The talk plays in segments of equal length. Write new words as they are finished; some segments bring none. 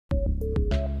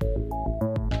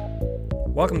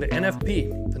Welcome to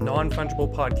NFP, the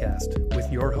non-fungible podcast,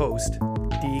 with your host,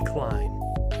 D. Klein.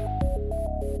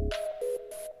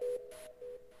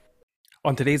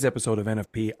 On today's episode of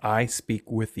NFP, I speak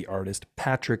with the artist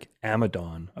Patrick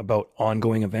Amadon about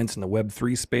ongoing events in the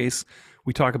Web3 space.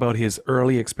 We talk about his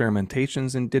early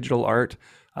experimentations in digital art,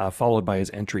 followed by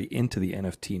his entry into the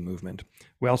NFT movement.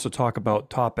 We also talk about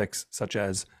topics such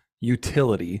as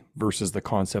utility versus the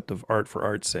concept of art for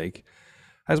art's sake,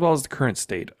 as well as the current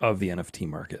state of the NFT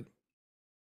market.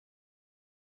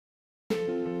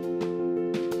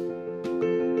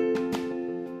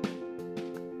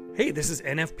 Hey, this is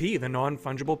NFP, the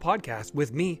non-fungible podcast,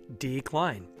 with me, D.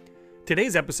 Klein.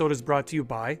 Today's episode is brought to you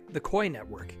by the Koi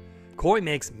Network. Koi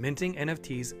makes minting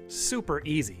NFTs super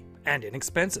easy and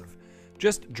inexpensive.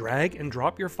 Just drag and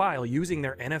drop your file using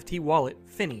their NFT wallet,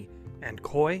 Finny, and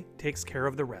Koi takes care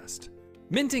of the rest.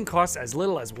 Minting costs as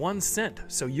little as 1 cent,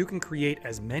 so you can create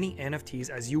as many NFTs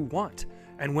as you want.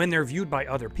 And when they're viewed by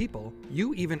other people,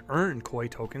 you even earn Koi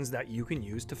tokens that you can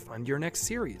use to fund your next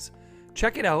series.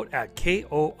 Check it out at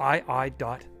koi.network.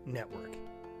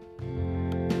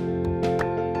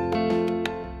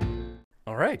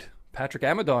 All right, Patrick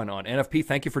Amadon on NFP.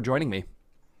 Thank you for joining me.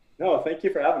 No, thank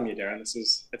you for having me, Darren.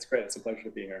 It's great. It's a pleasure to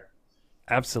be here.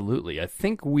 Absolutely. I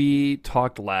think we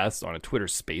talked last on a Twitter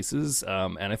Spaces,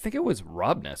 and I think it was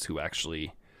Robness who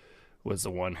actually was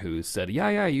the one who said,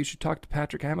 yeah, you should talk to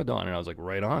Patrick Amadon. And I was like,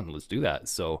 right on, let's do that.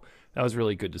 So that was a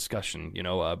really good discussion. You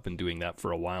know, I've been doing that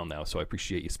for a while now, so I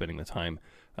appreciate you spending the time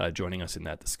joining us in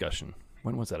that discussion.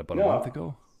 When was that, about a month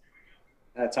ago?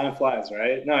 Time flies,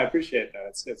 right? No, I appreciate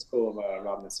that. It's cool of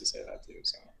Robness to say that too,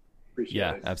 so appreciate it.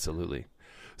 Yeah, absolutely.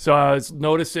 So I was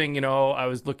noticing, I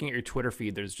was looking at your Twitter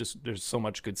feed. There's so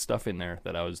much good stuff in there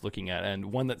that I was looking at. And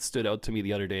one that stood out to me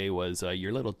the other day was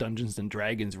your little Dungeons and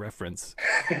Dragons reference.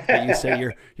 That you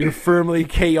say you're firmly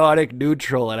chaotic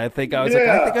neutral. And I think I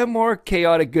think I'm more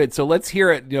chaotic good. So let's hear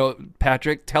it.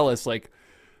 Patrick, tell us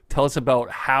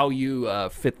about how you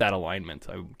fit that alignment.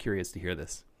 I'm curious to hear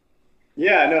this.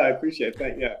 Yeah, no, I appreciate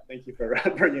it. Thank you for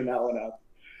bringing that one up.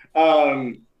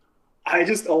 I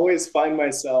just always find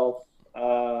myself,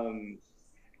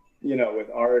 with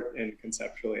art and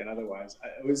conceptually and otherwise, I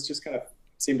always just kind of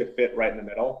seem to fit right in the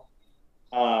middle,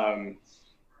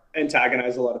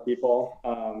 antagonize a lot of people,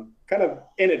 kind of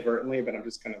inadvertently, but I'm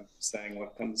just kind of saying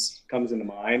what comes into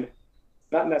mind,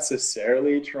 not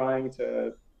necessarily trying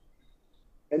to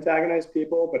antagonize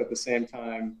people, but at the same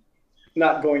time,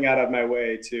 not going out of my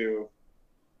way to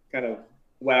kind of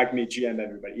wag me GM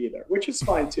everybody either, which is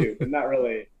fine too, but not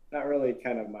really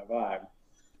kind of my vibe.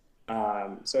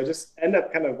 So I just end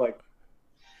up kind of like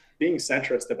being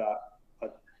centrist about a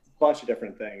bunch of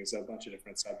different things, a bunch of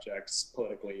different subjects,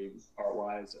 politically,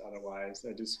 art-wise, otherwise.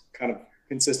 I just kind of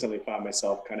consistently find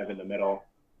myself kind of in the middle,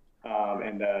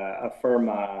 and a firm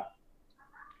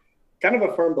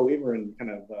believer in kind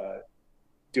of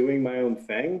doing my own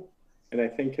thing. And I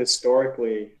think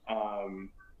historically, a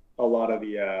lot of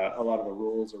the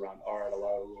rules around art, a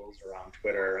lot of the rules around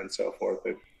Twitter and so forth,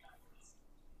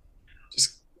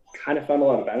 just kind of found a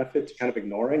lot of benefit to kind of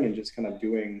ignoring and just kind of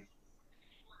doing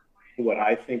what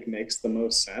I think makes the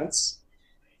most sense.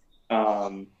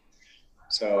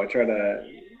 So I try to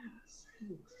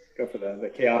go for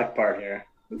the chaotic part here.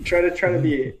 Try to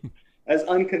be as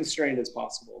unconstrained as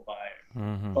possible by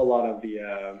a lot of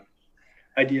the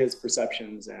ideas,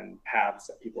 perceptions, and paths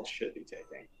that people should be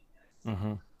taking.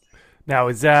 Mm-hmm. Now,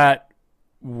 is that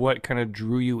what kind of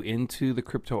drew you into the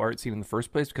crypto art scene in the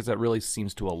first place? Because that really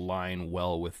seems to align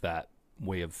well with that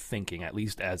way of thinking, at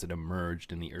least as it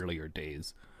emerged in the earlier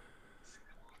days.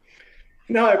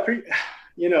 No,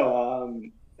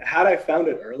 had I found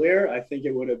it earlier, I think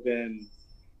it would have been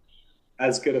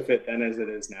as good a fit then as it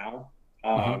is now.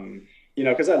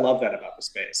 Because I love that about the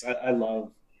space. I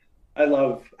love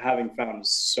having found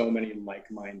so many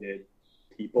like-minded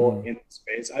people in the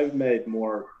space. I've made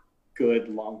more good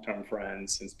long-term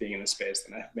friends since being in the space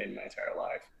than I've made in my entire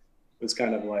life. It was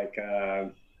kind of like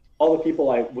all the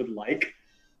people I would like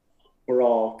were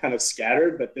all kind of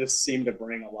scattered, but this seemed to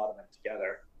bring a lot of them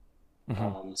together.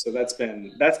 So that's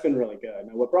been really good.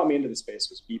 Now, what brought me into the space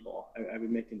was Beeple. I've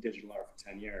been making digital art for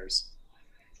 10 years.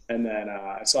 And then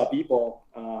I saw Beeple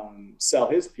sell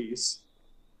his piece,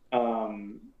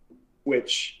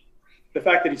 which the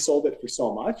fact that he sold it for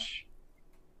so much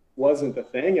wasn't the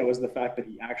thing. It was the fact that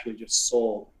he actually just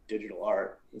sold digital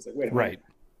art. It was like, wait a minute,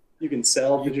 you can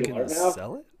sell digital art now?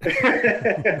 Sell it?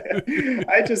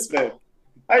 I just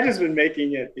been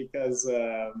making it because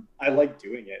I like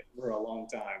doing it for a long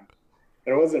time.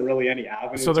 There wasn't really any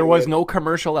avenue. So there was no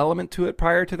commercial element to it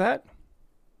prior to that?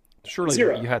 Surely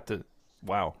Zero. You had to.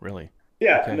 Wow, really?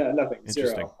 Yeah, Okay. no, nothing,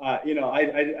 Interesting. zero.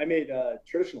 I made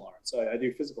traditional art, so I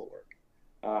do physical work.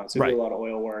 So I do Right. a lot of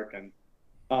oil work, and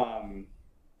um,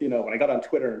 when I got on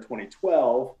Twitter in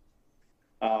 2012,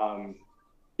 um,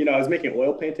 I was making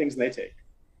oil paintings, and they take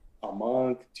a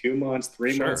month, 2 months,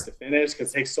 3 months Sure. to finish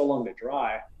because it takes so long to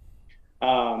dry.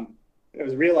 Um, I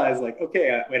was realized like,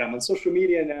 okay, wait, I'm on social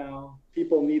media now.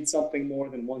 People need something more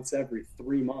than once every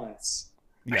 3 months.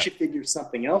 I Yeah. should figure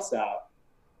something else out.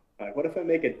 Like, what if I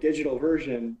make a digital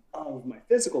version of my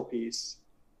physical piece?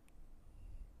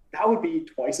 That would be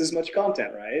twice as much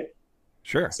content, right?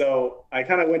 Sure. So I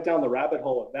kind of went down the rabbit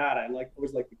hole of that. I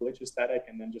always like the glitch aesthetic,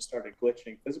 and then just started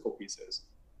glitching physical pieces.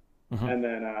 Hmm. And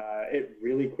then it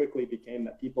really quickly became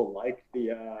that people liked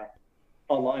the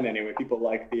online anyway. People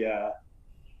liked the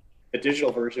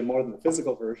digital version more than the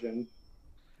physical version.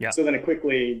 Yeah. So then it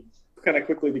quickly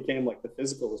became like the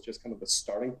physical was just kind of the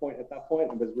starting point at that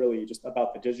point, and was really just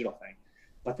about the digital thing.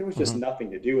 But there was just Hmm. nothing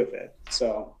to do with it.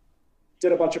 So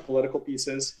did a bunch of political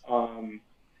pieces.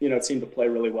 It seemed to play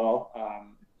really well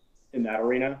in that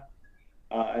arena,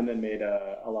 and then made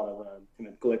a lot of kind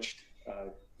of glitched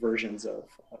versions of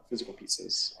physical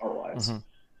pieces art wise.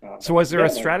 Hmm. So was there a Yeah,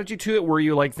 man. strategy to it? Were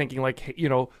you like thinking like, hey,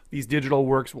 these digital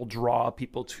works will draw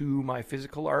people to my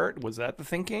physical art? Was that the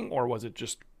thinking, or was it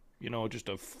just, just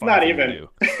a fun Not thing to even,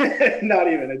 do? not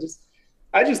even.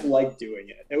 I just liked doing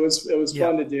it. It was Yeah.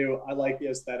 fun to do. I like the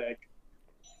aesthetic.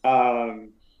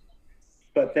 Um,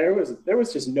 but there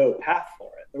was just no path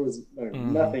for it. There was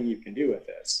Hmm. nothing you can do with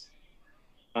this.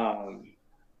 Um,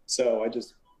 so I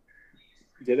just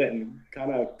did it, and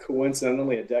kind of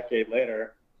coincidentally, a decade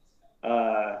later,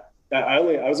 uh, I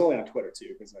was only on Twitter too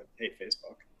because I hate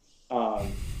Facebook.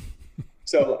 Um,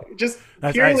 so just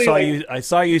I purely saw like, you. I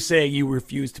saw you say you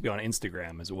refused to be on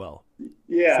Instagram as well. So that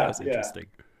yeah, was yeah. interesting.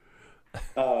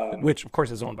 Um, Which, of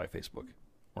course, is owned by Facebook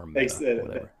or thanks. Meta,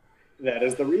 whatever. That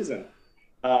is the reason.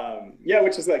 Yeah,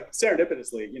 which is like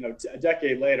serendipitously, a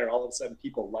decade later, all of a sudden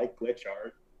people like glitch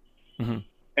art, Hmm.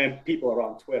 and people are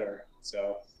on Twitter.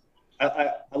 So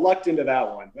I lucked into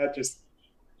that one. That just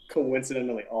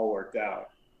coincidentally all worked out.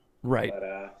 Right. But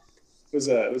it was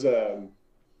a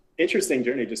interesting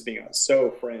journey, just being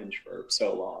so fringe for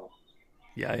so long.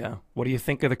 Yeah, yeah. What do you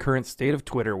think of the current state of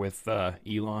Twitter with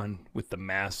Elon, with the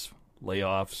mass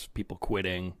layoffs, people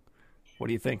quitting? What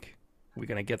do you think? Are we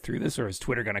gonna get through this, or is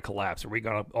Twitter gonna collapse? Are we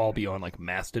gonna all be on like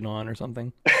Mastodon or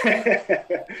something?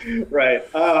 Right.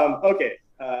 Okay.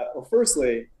 Well,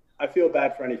 firstly, I feel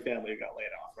bad for any family who got laid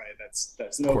off. Right.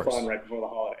 That's Of no fun course. right before the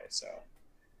holidays. So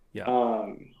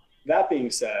Yeah. that being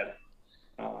said,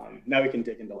 now we can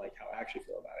dig into like how I actually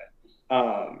feel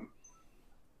about it.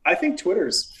 I think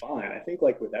Twitter's fine. I think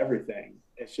like with everything,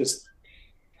 it's just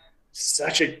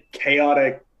such a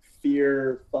chaotic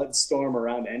fear flood storm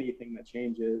around anything that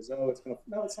changes. Oh, it's not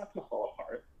gonna fall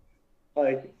apart.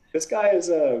 Like this guy is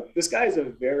a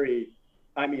very,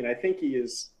 I mean, I think he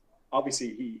is, obviously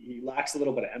he lacks a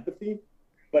little bit of empathy,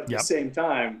 but at the Yep. same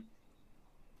time,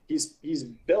 he's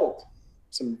built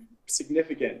some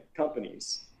significant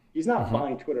companies. He's not Hmm.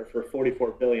 buying Twitter for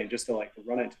 44 billion just to like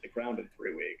run it to the ground in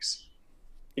 3 weeks.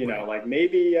 Right. Like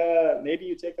maybe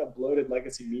you take a bloated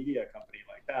legacy media company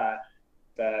like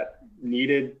that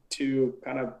needed to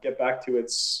kind of get back to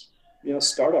its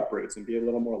startup roots and be a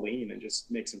little more lean and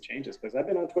just make some changes. Because I've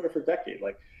been on Twitter for a decade.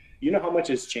 Like, how much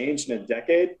has changed in a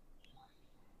decade?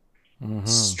 Hmm.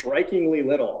 Strikingly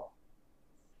little,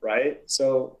 right?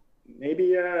 So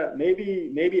maybe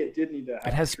it did need to It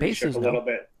have a has cruise ship spaces a now. little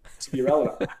bit to be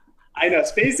relevant. I know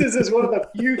Spaces is one of the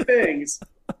few things.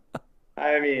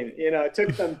 I mean, it took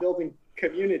them building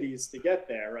communities to get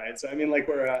there, right? So I mean, like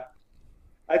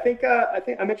I think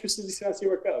I'm interested to see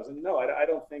where it goes. And no, I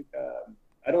don't think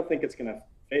it's going to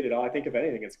fade at all. I think if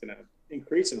anything, it's going to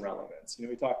increase in relevance.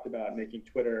 We talked about making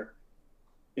Twitter,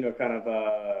 kind of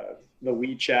the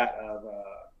WeChat of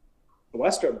the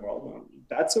Western world.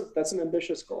 That's an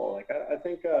ambitious goal. Like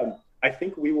I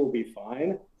think we will be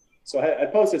fine. So I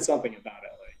posted something about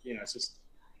it. Like it's just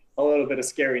a little bit of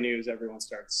scary news. Everyone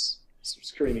starts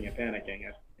screaming and panicking.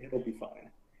 It'll be fine.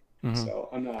 Hmm. So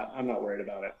I'm not worried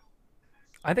about it.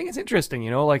 I think it's interesting,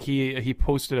 like he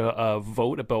posted a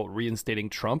vote about reinstating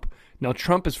Trump. Now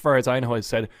Trump, as far as I know, has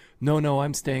said no, no,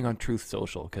 I'm staying on Truth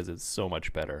Social because it's so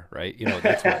much better, right?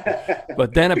 That's what.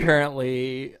 But then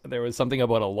apparently there was something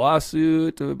about a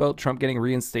lawsuit about Trump getting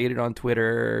reinstated on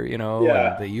Twitter, and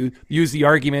Yeah. they used the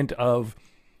argument of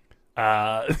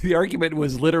the argument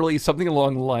was literally something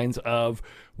along the lines of,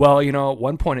 well, at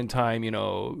one point in time,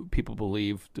 people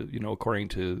believed, according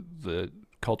to the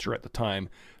culture at the time,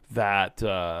 that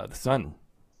the sun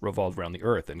revolved around the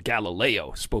earth and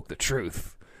Galileo spoke the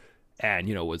truth. and,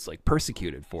 you know, was like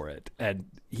persecuted for it. And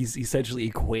he's essentially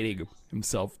equating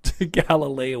himself to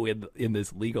Galileo in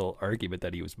this legal argument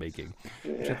that he was making,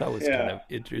 which I thought was kind of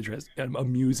interesting,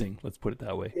 amusing. Let's put it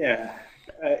that way. Yeah.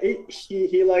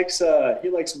 He likes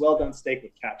well done steak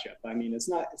with ketchup. I mean, it's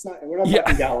not we're not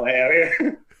talking Galileo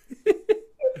here.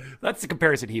 That's the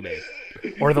comparison he made,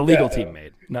 or the legal team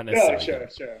made, not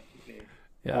necessarily. Sure.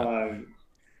 Yeah.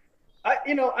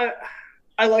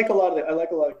 I like a lot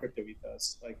of crypto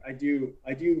ethos. Like I do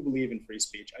believe in free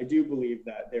speech. I do believe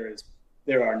that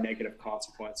there are negative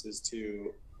consequences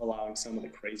to allowing some of the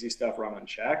crazy stuff run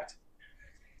unchecked.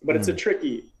 But it's a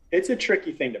tricky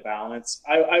thing to balance.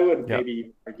 I would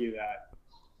maybe argue that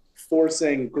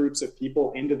forcing groups of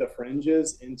people into the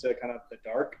fringes, into kind of the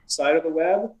dark side of the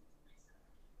web,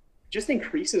 just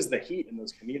increases the heat in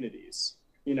those communities,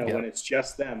 when it's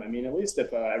just them. I mean, at least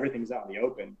if everything's out in the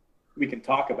open, we can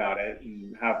talk about it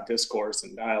and have discourse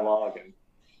and dialogue and,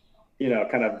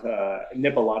 kind of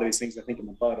nip a lot of these things, I think, in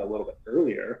the bud a little bit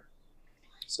earlier.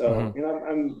 So,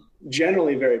 I'm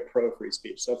generally very pro free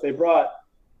speech. So if they brought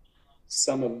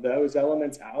some of those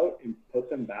elements out and put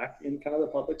them back in kind of the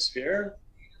public sphere,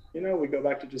 we go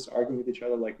back to just arguing with each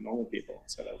other like normal people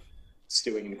instead of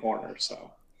stewing in corners.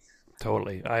 So.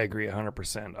 Totally. I agree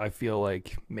 100%. I feel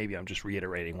like maybe I'm just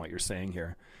reiterating what you're saying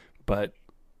here, but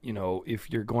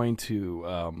if you're going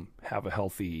to have a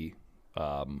healthy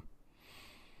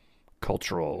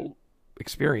cultural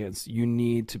experience, you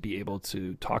need to be able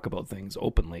to talk about things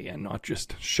openly and not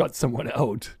just shut someone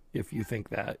out if you think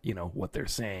that, what they're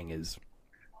saying is,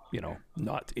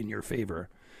 not in your favor,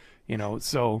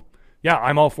 So, yeah,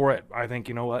 I'm all for it. I think,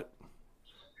 what?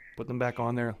 Put them back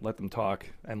on there, let them talk,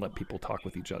 and let people talk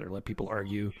with each other. Let people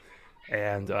argue.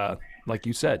 And like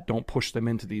you said, don't push them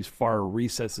into these far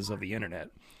recesses of the internet.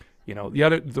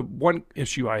 The one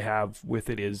issue I have with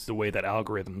it is the way that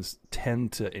algorithms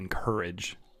tend to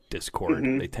encourage discord.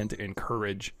 They tend to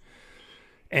encourage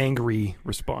angry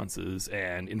responses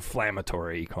and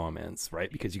inflammatory comments,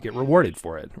 right? Because you get rewarded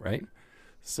for it, right?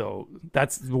 So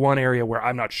that's the one area where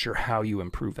I'm not sure how you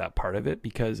improve that part of it,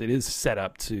 because it is set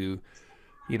up to,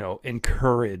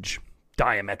 encourage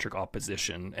diametric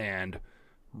opposition, and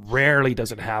rarely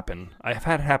does it happen. I've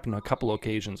had it happen a couple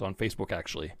occasions on Facebook,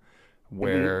 actually,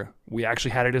 where we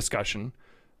actually had a discussion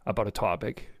about a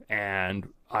topic, and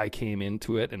I came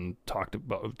into it and talked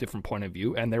about a different point of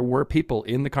view, and there were people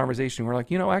in the conversation who were like,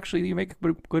 actually, you make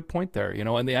a good point there,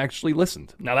 and they actually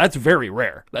listened. Now, that's very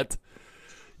rare. That's,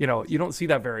 you don't see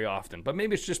that very often, but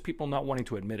maybe it's just people not wanting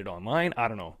to admit it online. I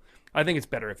don't know. I think it's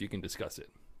better if you can discuss it.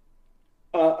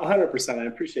 100%. I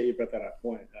appreciate you brought that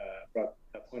point up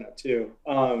too.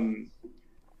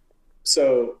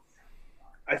 So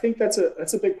I think that's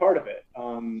a big part of it.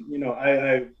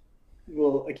 I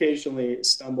will occasionally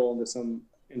stumble into some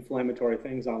inflammatory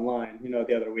things online.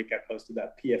 The other week I posted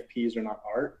that PFPs are not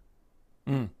art,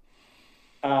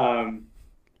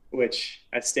 which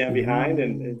I stand behind,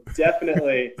 and it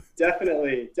definitely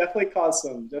caused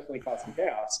some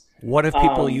chaos. What if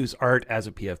people use art as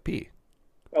a PFP?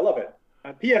 I love it.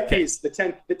 PFPs, the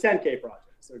 10K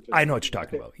projects. I know what you're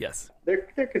talking about. Yes, they're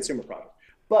consumer products.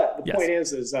 But the point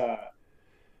is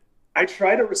I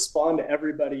try to respond to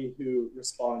everybody who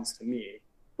responds to me,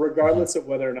 regardless of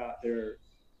whether or not they're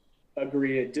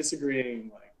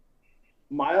disagreeing, like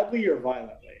mildly or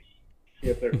violently.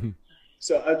 If they're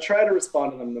so, I try to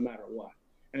respond to them no matter what.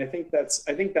 And I think that's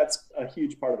a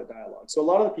huge part of the dialogue. So a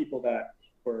lot of the people that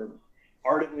were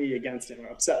ardently against it or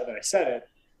upset that I said it,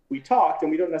 we talked, and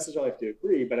we don't necessarily have to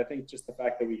agree, but I think just the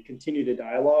fact that we continued to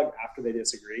dialogue after they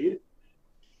disagreed,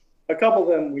 a couple of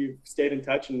them we've stayed in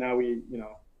touch, and now we,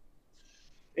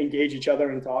 engage each other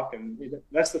and talk. And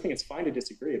that's the thing. It's fine to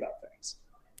disagree about things.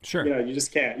 Sure. You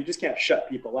just can't shut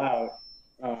people out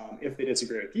if they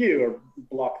disagree with you or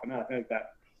block them out. I think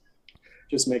that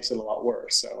just makes it a lot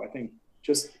worse. So I think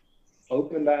just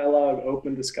open dialogue,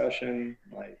 open discussion,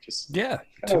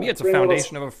 to me, it's a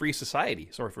foundation of a free society.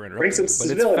 Sorry for interrupting, but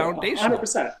it's foundational.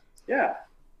 100%. Yeah.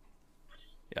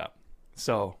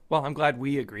 So, well, I'm glad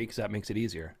we agree, because that makes it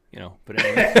easier, But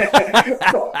anyway.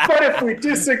 But if we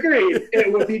disagree,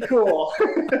 it would be cool.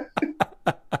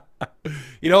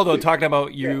 Though, talking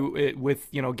about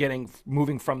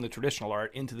moving from the traditional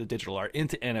art into the digital art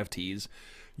into NFTs,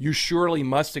 you surely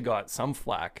must have got some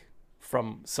flack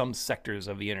from some sectors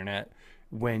of the internet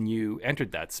when you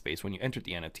entered that space, when you entered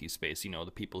the NFT space.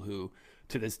 The people who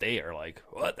to this day are like,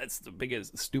 what? That's the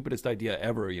stupidest idea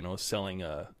ever, selling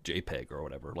a JPEG or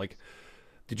whatever. Like,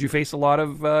 did you face a lot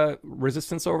of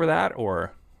resistance over that,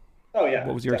 or? Oh yeah.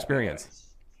 What was your experience?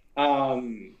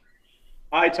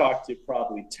 I talked to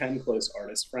probably 10 close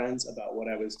artist friends about what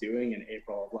I was doing in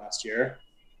April of last year.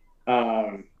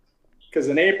 Because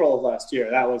in April of last year,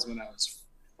 that was when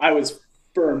I was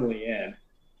firmly in.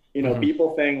 You know,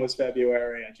 Beeple thing was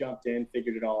February. I jumped in,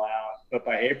 figured it all out. But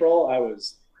by April, I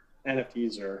was a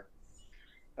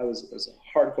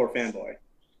hardcore fanboy,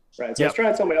 right? So I was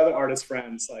trying to tell my other artist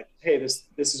friends, like, hey, this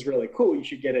is really cool. You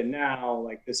should get in now.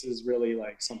 Like, this is really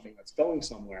like something that's going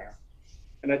somewhere.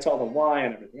 And I tell them why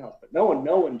and everything else. But no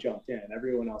one jumped in.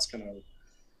 Everyone else kind of,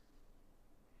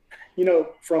 you know,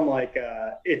 from like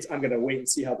I'm gonna wait and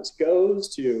see how this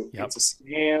goes to it's a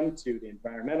scam to the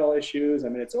environmental issues. I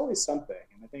mean, it's always something.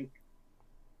 And I think,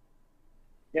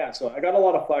 yeah, so I got a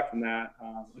lot of flack from that.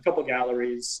 A couple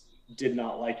galleries did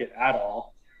not like it at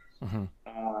all.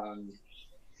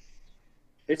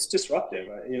 It's disruptive.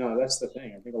 You know, that's the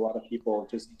thing. I think a lot of people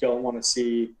just don't want to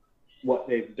see what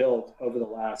they've built over the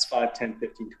last 5, 10,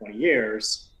 15, 20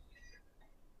 years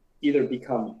either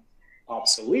become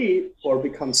obsolete or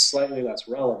become slightly less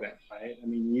relevant, right? I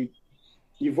mean,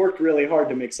 you've worked really hard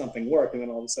to make something work, and then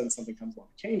all of a sudden something comes along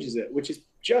and changes it, which is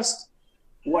just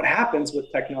what happens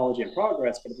with technology and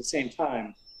progress. But at the same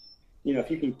time, you know, if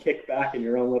you can kick back in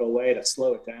your own little way to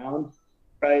slow it down,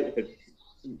 right?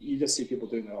 You just see people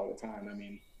doing that all the time. I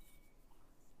mean,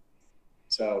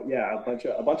 so yeah, a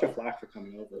bunch of flack for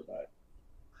coming over, but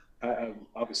I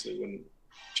obviously wouldn't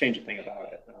change a thing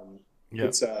about it.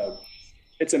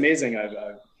 It's amazing.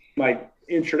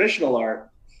 In traditional art,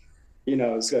 you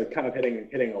know, is kind of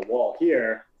hitting a wall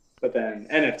here, but then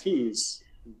NFTs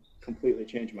completely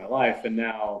changed my life, and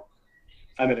now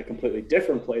I'm in a completely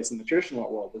different place in the traditional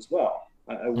art world as well.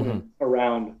 I went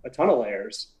around a ton of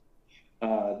layers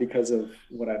because of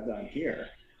what I've done here,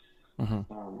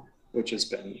 which has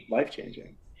been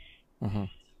life-changing.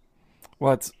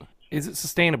 Well, is it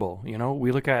sustainable? You know,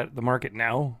 we look at the market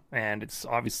now, and it's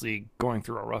obviously going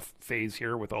through a rough phase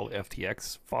here with all the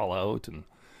FTX fallout, and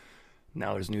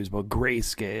now there's news about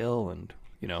grayscale and,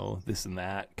 you know, this and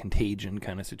that contagion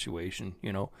kind of situation.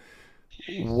 You know,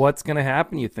 what's going to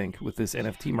happen, you think, with this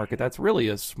NFT market? That's really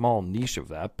a small niche of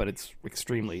that, but it's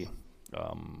extremely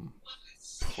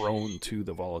prone to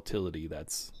the volatility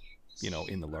that's, you know,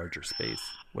 in the larger space.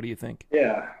 What do you think?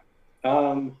 Yeah.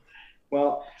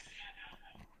 Well,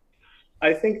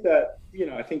 I think that, you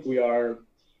know, I think we are,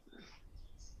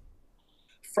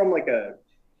 from like a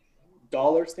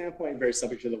dollar standpoint, very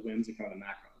subject to the whims and kind of the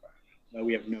macro environment that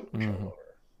we have no control over.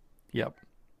 Yep.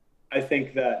 I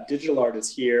think that digital art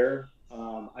is here.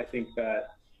 I think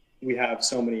that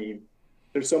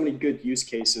there's so many good use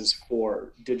cases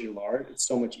for digital art. It's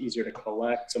so much easier to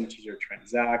collect, so much easier to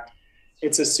transact.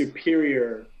 It's a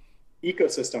superior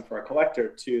ecosystem for a collector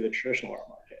to the traditional art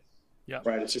market. Yeah.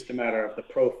 Right. It's just a matter of the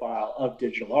profile of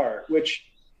digital art,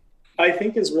 which I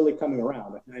think is really coming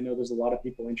around. I know there's a lot of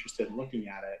people interested in looking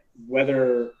at it,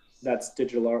 whether that's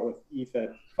digital art with ETH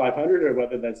at 500 or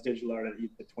whether that's digital art at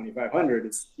ETH at 2,500.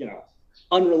 It's, you know,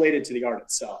 unrelated to the art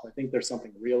itself. I think there's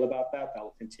something real about that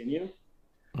will continue.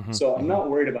 So I'm not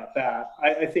worried about that.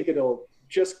 I think it'll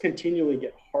just continually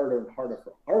get harder and harder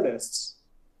for artists.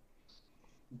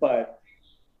 But,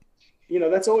 you know,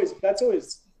 that's always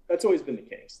been the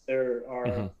case. There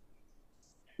are,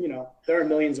 you know, there are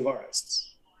millions of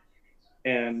artists,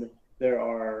 and there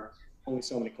are only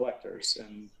so many collectors.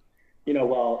 And, you know,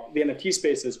 while the NFT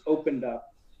space has opened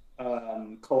up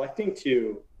collecting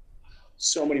to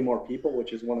so many more people,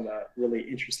 which is one of the really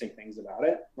interesting things about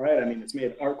it, right? I mean, it's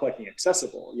made art collecting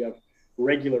accessible. You have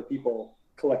regular people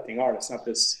collecting art. It's not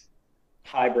this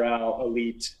highbrow,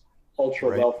 elite,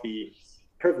 ultra wealthy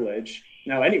privilege.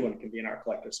 Now anyone can be an art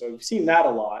collector. So we've seen that a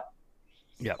lot.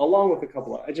 Yeah. Along with a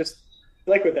couple of, I just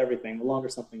like with everything, the longer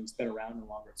something's been around, the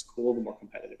longer it's cool, the more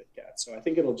competitive it gets. So I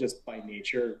think it'll just by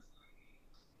nature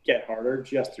get harder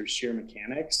just through sheer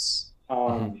mechanics.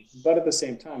 But at the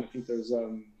same time, I think there's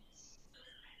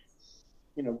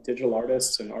you know, digital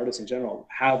artists and artists in general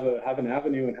have an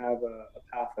avenue and have a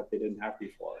path that they didn't have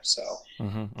before. So,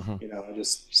 you know, I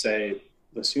just say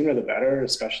the sooner the better,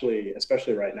 especially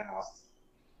right now.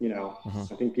 You know,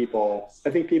 I think people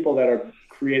that are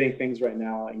creating things right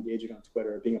now, engaging on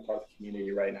Twitter, being a part of the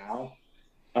community right now,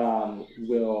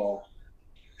 will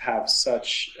have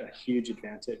such a huge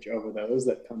advantage over those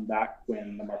that come back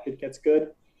when the market gets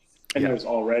good. And there's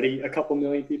already a couple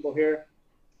million people here.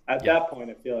 At that point,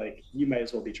 I feel like you might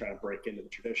as well be trying to break into the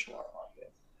traditional art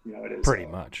market. You know, it is pretty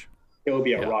much. It will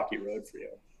be a rocky road for you.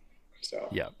 So,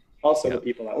 also the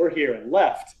people that were here and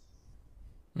left,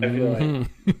 I feel like.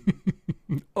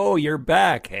 Oh, you're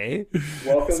back, hey?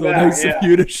 Welcome so back. Nice of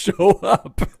you to show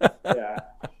up.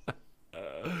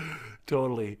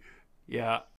 Totally.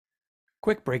 Yeah.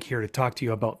 Quick break here to talk to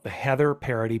you about the Heather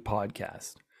Parody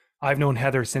Podcast. I've known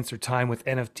Heather since her time with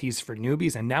NFTs for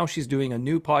Newbies, and now she's doing a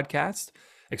new podcast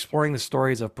exploring the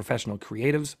stories of professional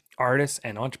creatives, artists,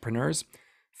 and entrepreneurs,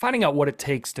 finding out what it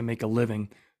takes to make a living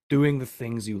doing the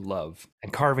things you love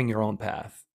and carving your own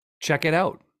path. Check it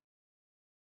out.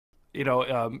 You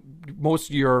know, most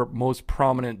of your most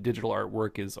prominent digital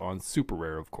artwork is on Super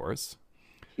Rare, of course.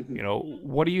 You know,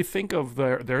 what do you think of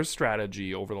their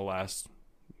strategy over the last,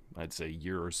 I'd say,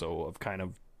 year or so of kind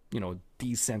of, you know,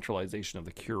 decentralization of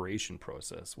the curation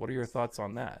process? What are your thoughts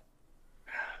on that?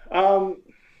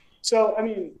 So, I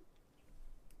mean,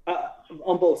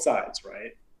 on both sides,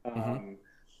 right?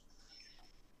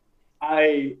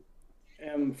 I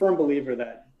am a firm believer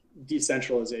that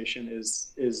decentralization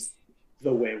is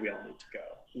the way we all need to go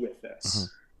with this.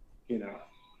 You know,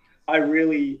 I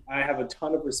have a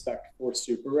ton of respect for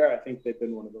Super Rare. I think they've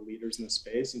been one of the leaders in the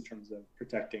space in terms of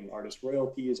protecting artist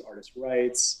royalties, artist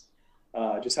rights,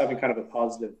 just having kind of a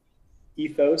positive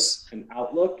ethos and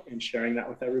outlook and sharing that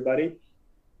with everybody.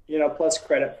 You know, plus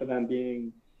credit for them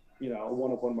being, you know, a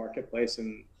one-of-one marketplace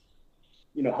and,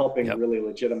 you know, helping really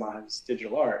legitimize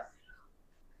digital art.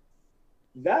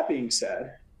 That being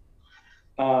said,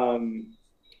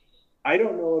 I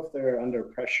don't know if they're under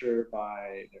pressure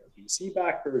by their VC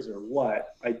backers or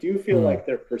what. I do feel like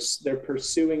they're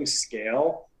pursuing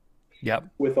scale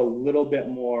with a little bit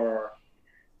more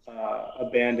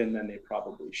abandon than they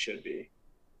probably should be.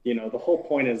 You know, the whole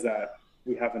point is that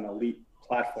we have an elite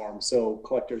platform, so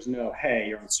collectors know, hey,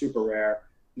 you're on Super Rare.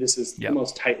 This is the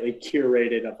most tightly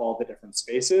curated of all the different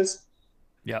spaces.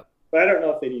 But I don't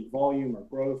know if they need volume or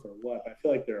growth or what. But I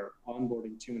feel like they're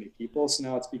onboarding too many people. So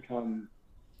now it's become,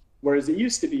 whereas it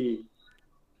used to be,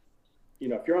 you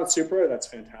know, if you're on Super Rare, that's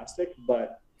fantastic.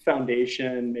 But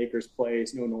Foundation, Maker's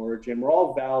Place, Known Origin were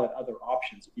all valid other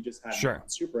options if you just hadn't on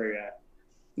Super Rare yet.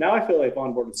 Now I feel like I've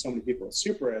onboarded so many people with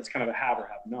Super Rare, it's kind of a have or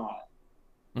have not.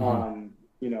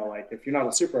 You know, like if you're not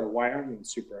on Super Rare, why aren't you on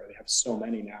Super Rare? They have so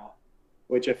many now,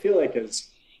 which I feel like is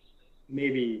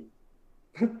maybe,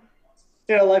 you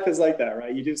know, life is like that,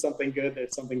 right? You do something good,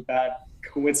 there's something bad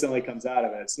coincidentally comes out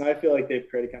of it. So now I feel like they've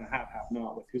created kind of have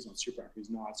not with who's on Super Rare, who's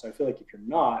not. So I feel like if you're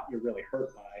not, you're really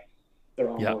hurt by their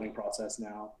onboarding process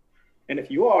now. And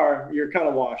if you are, you're kind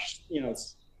of washed, you know,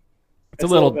 it's a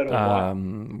little bit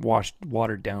washed,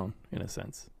 watered down in a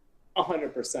sense.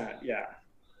 100%. Yeah.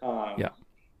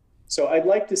 So I'd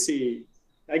like to see,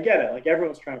 I get it. Like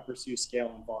everyone's trying to pursue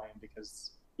scale and volume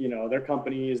because, you know, their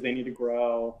companies, they need to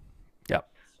grow.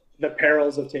 The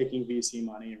perils of taking VC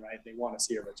money, right? They want to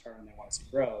see a return. They want to see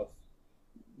growth.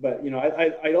 But, you know,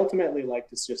 I'd ultimately like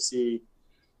to just see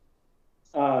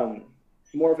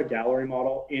more of a gallery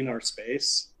model in our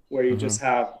space where you just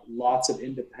have lots of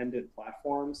independent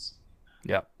platforms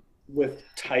with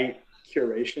tight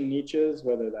curation niches,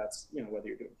 whether that's, you know, whether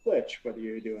you're doing glitch, whether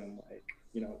you're doing like,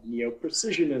 you know,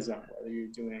 neo-precisionism, whether you're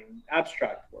doing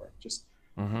abstract work, just,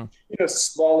 you know,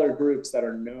 smaller groups that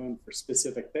are known for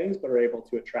specific things, but are able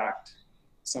to attract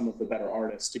some of the better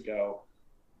artists to go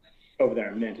over there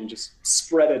and mint and just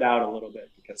spread it out a little bit,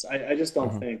 because I just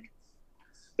don't think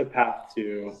the path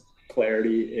to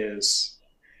clarity is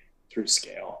through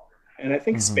scale. And I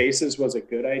think Spaces was a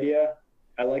good idea.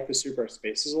 I like the Super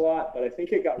Spaces a lot, but I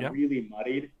think it got really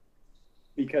muddied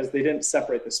because they didn't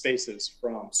separate the spaces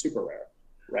from Super Rare,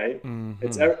 right?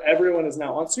 It's everyone is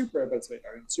now on Super Rare, but it's like,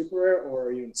 are you in Super Rare or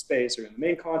are you in space? Or in the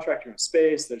main contract, you're in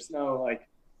space. There's no like,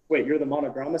 wait, you're the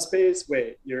monogramma space.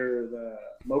 Wait, you're the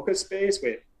mocha space.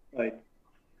 Wait, like,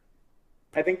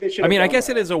 I think they should. I mean, I guess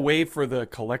it is a way for the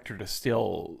collector to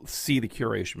still see the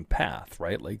curation path,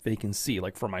 right? Like they can see,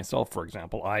 like for myself, for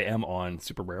example, I am on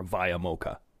Super Rare via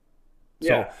mocha.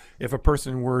 So if a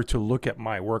person were to look at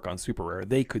my work on Super Rare,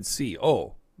 they could see,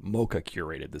 oh, mocha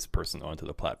curated this person onto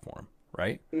the platform,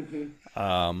 right?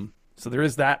 So there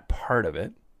is that part of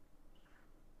it.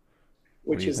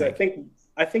 Which is, I think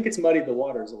it's muddied the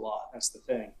waters a lot. That's the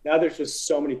thing. Now there's just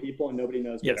so many people and nobody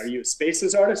knows. Are you a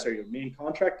Spaces artist? Are you a main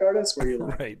contract artist? Where you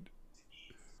like? Right.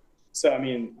 So, I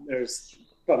mean, there's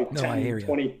probably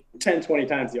 10, 20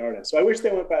 times the artist. So I wish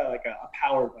they went by like a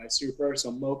powered by Super.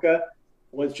 So mocha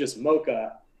was just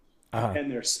mocha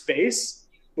and their space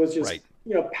was just,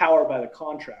 you know, powered by the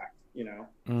contract, you know,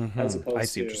 as opposed to. I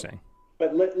see what you're saying.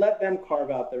 But let them carve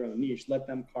out their own niche. Let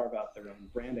them carve out their own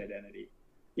brand identity,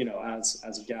 you know, as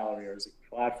a gallery or as a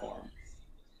platform,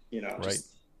 you know, just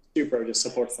Super just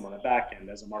supports them on the back end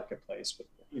as a marketplace with,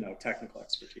 you know, technical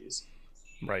expertise.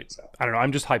 Right. So, I don't know.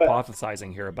 I'm just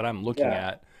hypothesizing here, but I'm looking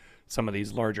at some of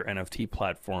these larger NFT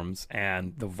platforms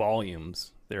and the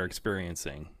volumes they're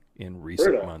experiencing in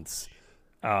recent months.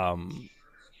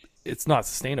 It's not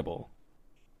sustainable,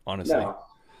 honestly. No.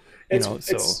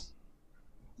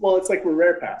 well, it's like we're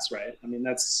rare pass, right? I mean,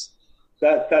 that's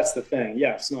the thing.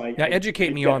 Yes. No,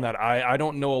 Educate me on that. I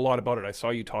don't know a lot about it. I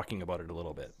saw you talking about it a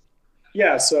little bit.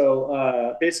 Yeah.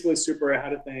 So basically Super Rare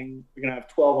had a thing. We're going to have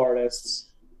 12 artists,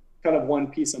 kind of one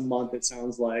piece a month. It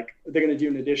sounds like they're going to do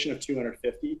an edition of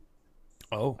 250.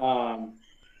 Oh,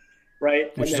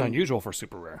 right. Which is unusual for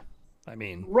Super Rare. I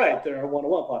mean, right. They're a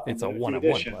one-on-one platform. It's a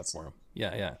one-on-one platform.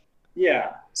 Yeah.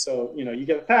 Yeah. So, you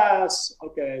get a pass.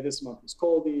 Okay. This month is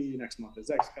Colby. Next month is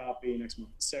X Copy. Next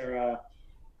month is Sarah.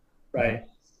 Right.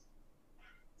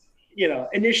 Mm-hmm.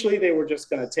 Initially they were just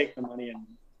going to take the money and,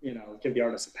 give the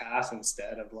artist a pass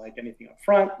instead of like anything up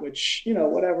front, which,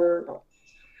 whatever.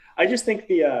 I just think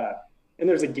and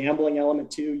there's a gambling element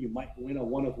too. You might win a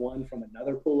one of one from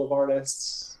another pool of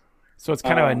artists. So it's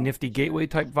kind of a nifty gateway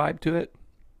type vibe to it.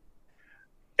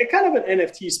 It kind of an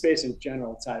NFT space in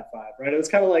general type vibe, right? It was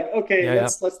kind of like, okay,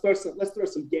 let's throw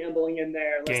some gambling in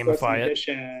there. Let's gamify throw some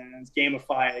additions,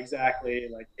 gamify it exactly.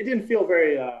 Like it didn't feel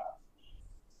very.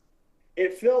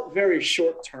 It felt very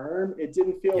short term. It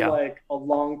didn't feel like a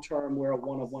long term where a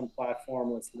one-of-one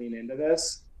platform. Let's lean into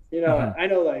this. I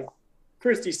know like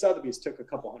Christie Sotheby's took a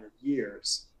couple hundred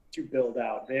years to build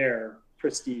out their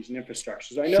prestige and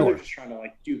infrastructure. So I know they're just trying to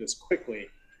like do this quickly,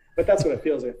 but that's what it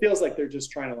feels like. It feels like they're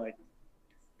just trying to like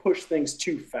push things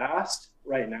too fast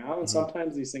right now. And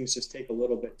sometimes these things just take a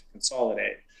little bit to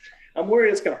consolidate. I'm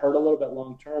worried it's going to hurt a little bit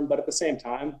long term, but at the same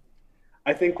time,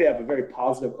 I think they have a very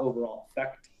positive overall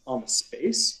effect on the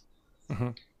space.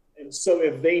 And so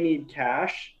if they need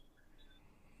cash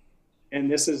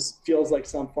and this feels like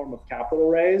some form of capital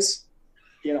raise,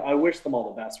 I wish them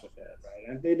all the best with it. Right.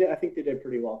 And I think they did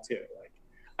pretty well too. Like,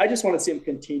 I just want to see them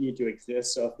continue to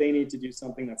exist. So if they need to do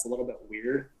something that's a little bit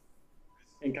weird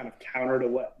and kind of counter to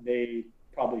what they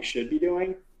probably should be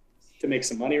doing to make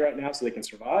some money right now so they can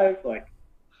survive, like,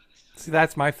 see,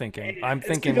 that's my thinking. I'm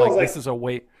thinking like this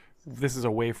is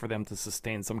a way for them to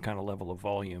sustain some kind of level of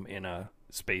volume in a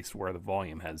space where the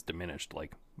volume has diminished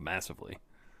like massively.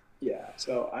 Yeah.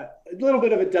 So a little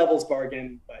bit of a devil's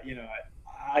bargain, but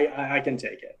I can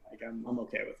take it. Like I'm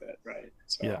okay with it. Right.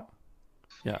 So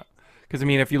yeah. Because I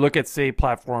mean, if you look at say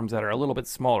platforms that are a little bit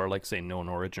smaller, like say Known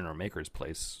Origin or Maker's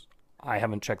Place, I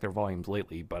haven't checked their volumes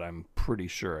lately, but I'm pretty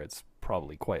sure it's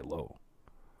probably quite low.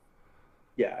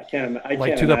 Yeah, I can't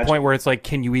to the point where it's like,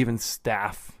 can you even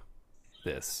staff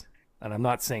this? And I'm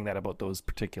not saying that about those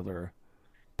particular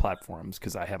platforms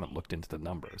because I haven't looked into the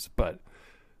numbers, but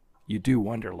you do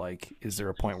wonder, like, is there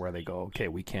a point where they go, okay,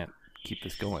 we can't keep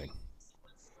this going?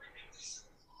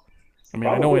 I mean,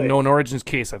 probably. I know in Known Origin's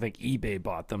case, I think eBay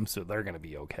bought them, so they're going to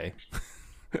be okay.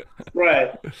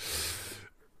 Right.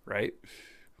 Right.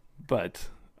 But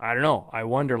I don't know. I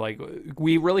wonder, like,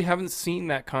 we really haven't seen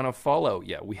that kind of fallout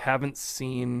yet. We haven't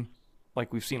seen,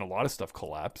 like, we've seen a lot of stuff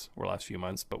collapse over the last few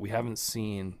months, but we haven't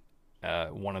seen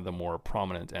one of the more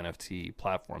prominent NFT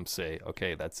platforms say,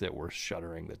 okay, that's it, we're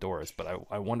shuttering the doors. But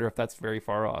I wonder if that's very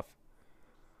far off.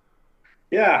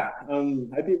 Yeah.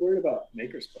 I'd be worried about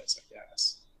Maker's Place, I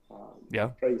guess.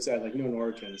 Like you said, like Known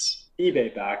Origins,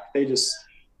 eBay back,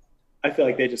 I feel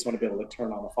like they just want to be able to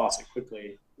turn on the faucet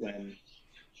quickly when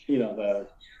the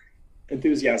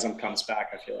enthusiasm comes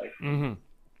back. I feel like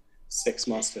 6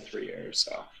 months to 3 years.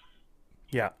 So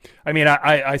yeah, I mean,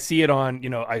 I see it on,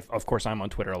 of course I'm on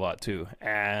Twitter a lot too,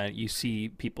 and you see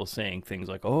people saying things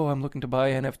like, oh, I'm looking to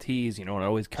buy NFTs, and it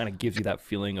always kind of gives you that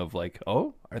feeling of like,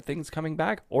 oh, are things coming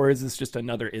back, or is this just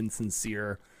another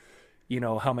insincere,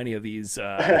 how many of these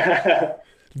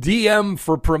DM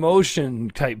for promotion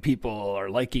type people are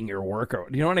liking your work, or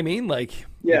you know what I mean? Like,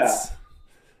 yeah.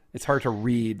 It's hard to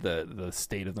read the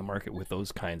state of the market with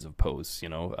those kinds of posts.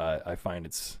 I find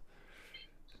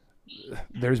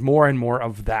there's more and more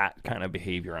of that kind of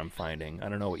behavior I'm finding. I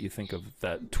don't know what you think of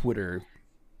that Twitter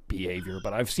behavior,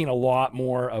 but I've seen a lot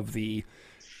more of the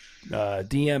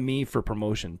DM me for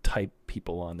promotion type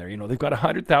people on there. They've got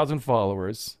 100,000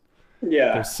 followers.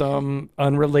 Yeah. There's some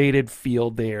unrelated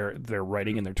field they're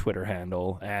writing in their Twitter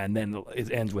handle, and then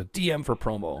it ends with DM for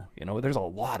promo. There's a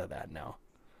lot of that now.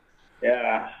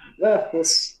 Yeah,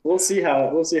 we'll see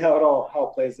how it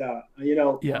all plays out.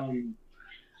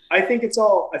 I think it's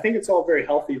all very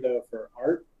healthy though for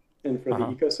art and for the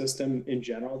ecosystem in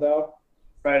general though,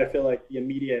 right? I feel like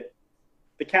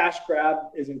the cash grab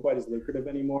isn't quite as lucrative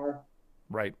anymore.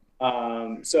 Right.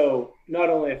 So not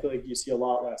only I feel like you see a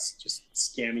lot less just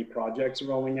scammy projects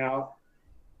rolling out,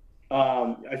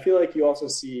 I feel like you also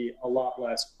see a lot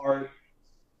less art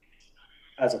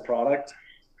as a product.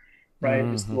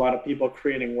 Right. Just a lot of people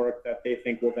creating work that they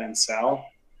think will then sell.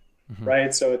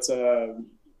 Right. So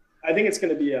I think it's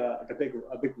going to be a big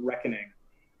reckoning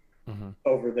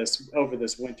over this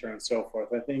winter and so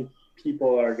forth. I think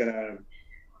people are going to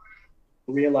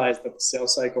realize that the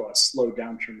sales cycle has slowed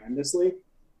down tremendously.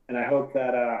 And I hope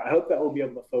that we'll be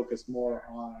able to focus more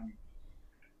on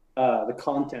the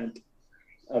content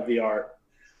of the art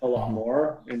a lot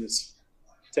more, and just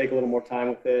take a little more time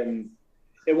with it. And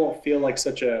it won't feel like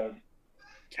such a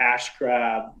cash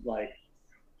grab, like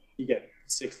you get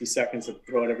 60 seconds to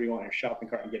throw whatever you want in your shopping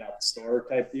cart and get out the store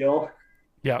type deal.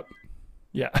 Yeah.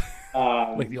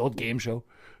 Like the old game show.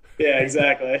 Yeah,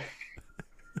 exactly.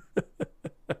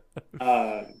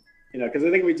 Because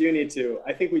I think we do need to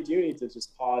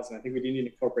just pause, and I think we do need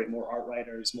to incorporate more art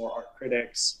writers, more art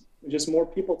critics, just more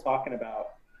people talking about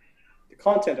the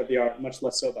content of the art, much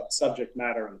less so about the subject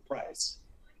matter and the price.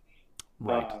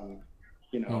 Right.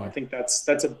 I think that's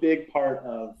a big part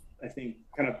of, I think,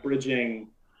 kind of bridging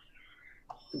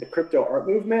the crypto art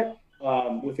movement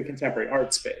with the contemporary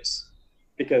art space,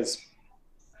 because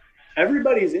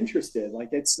everybody's interested. Like,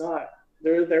 it's not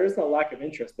there is no lack of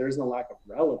interest, there is no lack of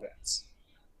relevance,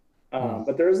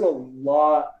 but there's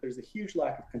a huge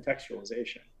lack of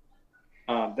contextualization.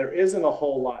 There isn't a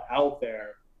whole lot out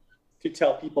there to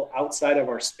tell people outside of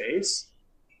our space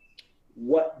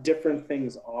what different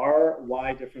things are,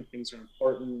 why different things are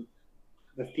important,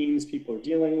 the themes people are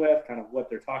dealing with, kind of what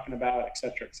they're talking about, et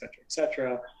cetera, et cetera, et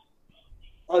cetera,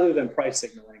 other than price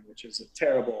signaling, which is a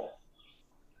terrible,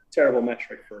 terrible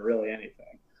metric for really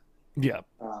anything. Yeah.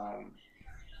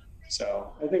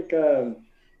 So I think,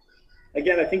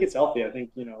 again, I think it's healthy. I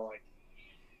think, I've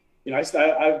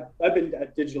been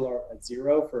at digital art at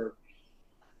zero for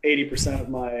 80% of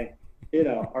my,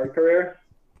 art career.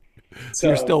 So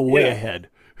you're still way ahead.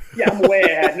 Yeah, I'm way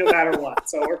ahead no matter what.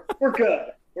 So we're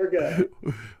good. We're good.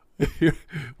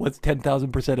 What's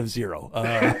 10,000% of zero?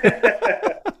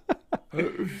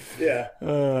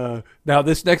 Yeah. Now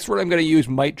this next word I'm going to use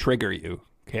might trigger you.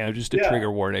 Okay, I'm just a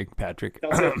trigger warning, Patrick.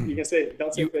 Don't say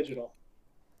digital.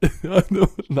 No.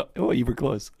 Oh, you were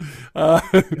close.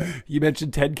 You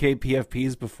mentioned 10K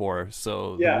PFPs before,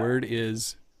 so the word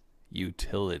is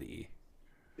utility.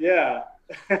 Yeah.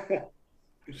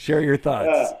 Share your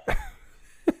thoughts.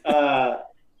 Well,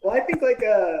 I think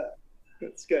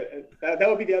that's good. That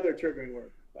would be the other triggering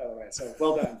word, by the way. So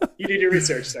well done. You did your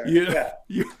research, sir.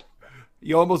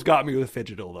 You almost got me with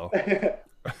fidgetal,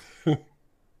 though.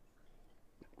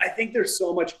 I think there's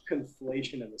so much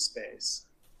conflation in the space.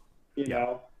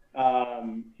 Yes,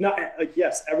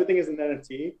 everything is an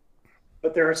NFT,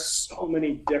 but there are so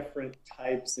many different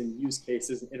types and use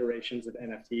cases and iterations of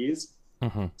NFTs.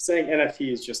 Saying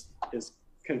NFT is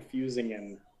confusing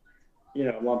and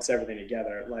lumps everything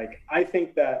together. Like, I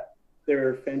think that there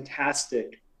are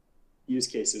fantastic use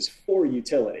cases for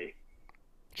utility.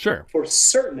 Sure. For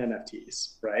certain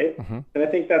NFTs, right? And I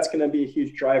think that's going to be a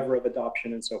huge driver of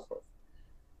adoption and so forth.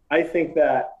 I think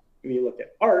that when you look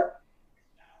at art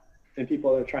and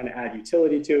people are trying to add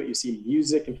utility to it, you see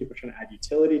music and people are trying to add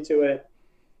utility to it.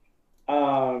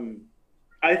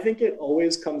 I think it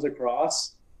always comes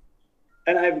across,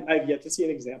 and I've yet to see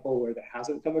an example where that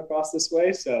hasn't come across this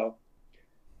way. So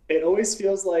it always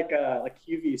feels like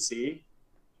QVC,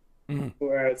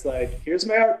 where it's like, here's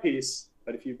my art piece,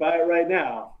 but if you buy it right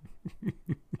now,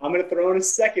 I'm going to throw in a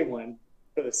second one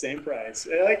for the same price.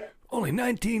 Like, only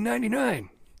 $19.99.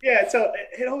 Yeah, so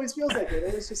it always feels like it. It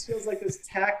always just feels like this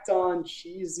tacked on,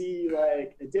 cheesy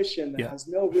edition that has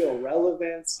no real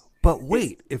relevance. But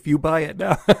wait, if you buy it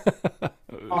now,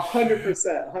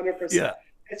 100%. Yeah.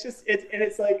 It's just and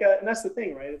it's like, and that's the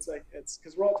thing, right? It's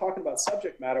because we're all talking about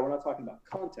subject matter. We're not talking about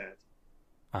content.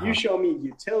 You show me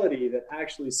utility that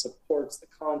actually supports the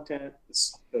content,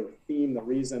 the theme, the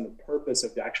reason, the purpose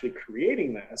of actually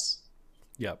creating this.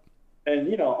 Yep.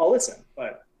 And I'll listen,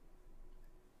 but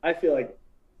I feel like,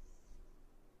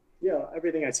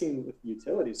 everything I've seen with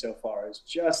utility so far is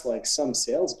just like some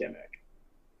sales gimmick.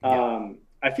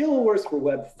 I feel a little worse for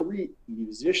Web3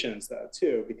 musicians though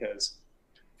too, because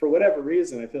for whatever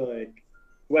reason, I feel like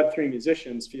Web3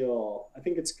 musicians I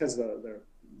think it's because they're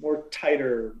more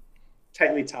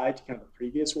tightly tied to kind of the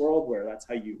previous world where that's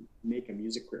how you make a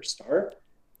music career start.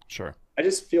 Sure. I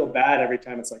just feel bad every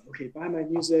time it's like, okay, buy my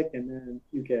music and then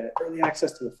you get early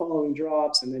access to the following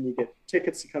drops and then you get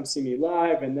tickets to come see me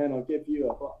live and then I'll give you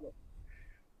a blah, blah.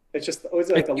 It's just always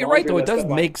like you're right though. It does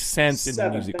make sense in the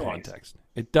music context.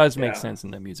 It does make sense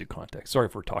in the music context. Sorry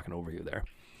for talking over you there.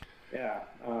 Yeah.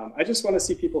 I just want to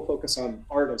see people focus on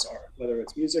art as art, whether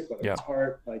it's music, whether it's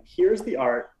art. Like, here's the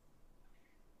art.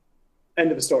 End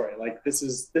of the story. Like, this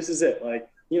is it. Like,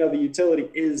 the utility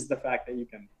is the fact that you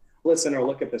can listen or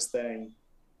look at this thing,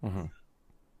 own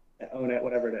it,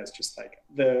 whatever it is. Just like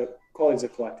the qualities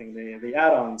of collecting, the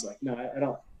add-ons. Like, no, I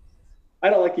don't. I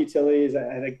don't like utilities.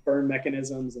 I think burn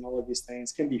mechanisms and all of these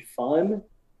things can be fun.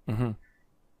 Mm-hmm.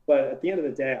 But at the end of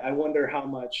the day, I wonder how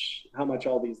much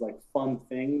all these like fun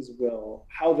things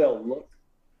how they'll look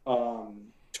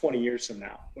 20 years from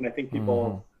now, when I think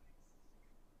people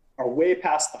are way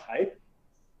past the hype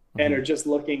and are just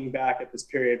looking back at this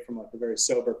period from like a very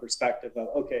sober perspective of,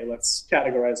 okay, let's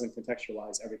categorize and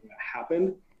contextualize everything that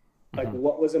happened. Like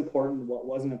what was important, what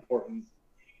wasn't important,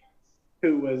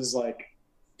 who was like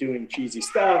doing cheesy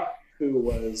stuff, who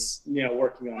was, you know,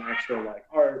 working on actual like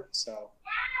art. So,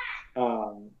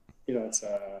 you know, it's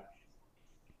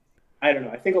I don't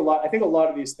know. I think a lot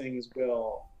of these things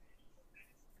will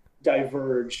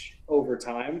diverge over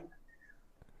time.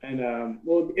 And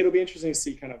well, it'll be interesting to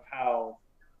see kind of how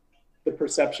the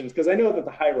perceptions, because I know that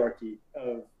the hierarchy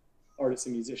of artists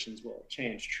and musicians will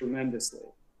change tremendously.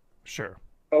 Sure.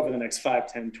 Over the next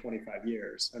 5, 10, 25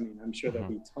 years. I mean, I'm sure there'll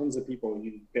be tons of people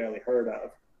you barely heard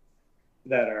of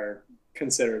that are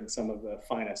considered some of the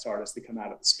finest artists to come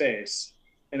out of the space.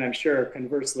 And I'm sure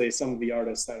conversely, some of the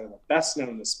artists that are the best known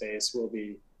in the space will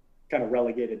be kind of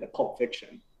relegated to pulp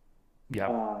fiction.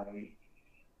 Yeah.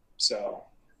 So.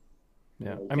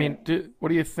 Yeah. I mean, what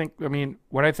do you think? I mean,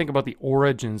 when I think about the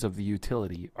origins of the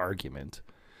utility argument,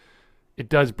 it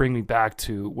does bring me back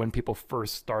to when people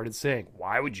first started saying,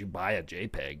 why would you buy a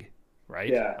JPEG?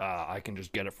 Right? Yeah. I can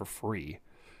just get it for free.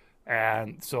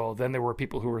 And so then there were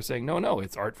people who were saying, no,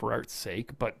 it's art for art's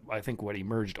sake. But I think what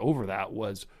emerged over that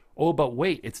was, oh, but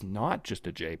wait, it's not just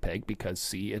a JPEG because,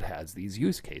 see, it has these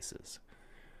use cases.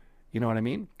 You know what I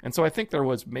mean? And so I think there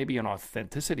was maybe an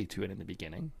authenticity to it in the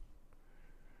beginning.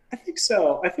 I think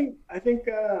so. I think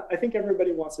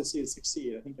everybody wants to see it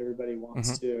succeed. I think everybody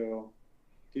wants to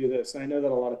do this. And I know that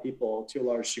a lot of people, to a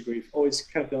large degree, always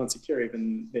kind of feel insecure,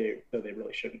 even though they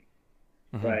really shouldn't.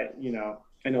 Right? You know,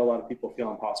 I know a lot of people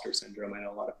feel imposter syndrome. I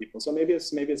know a lot of people. So maybe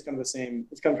it's kind of the same.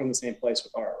 It's come from the same place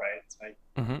with art, right? It's like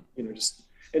you know, just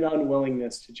an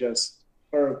unwillingness to just,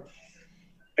 or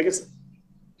I guess,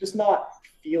 just not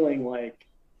feeling like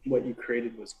what you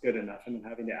created was good enough, and then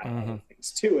having to add other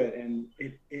things to it. And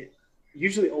it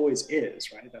usually always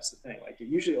is, right? That's the thing. Like, it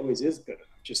usually always is good enough.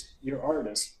 Just, your art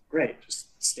is great. Just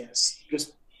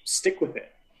stick with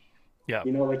it. Yeah.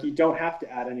 You know, like, you don't have to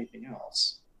add anything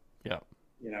else. Yeah.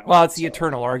 You know? Well, it's the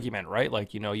eternal argument, right?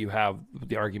 Like, you know, you have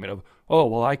the argument of, oh,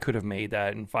 well, I could have made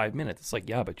that in 5 minutes. It's like,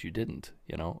 yeah, but you didn't,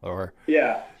 you know, or,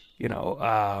 you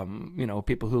know,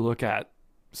 people who look at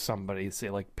somebody, say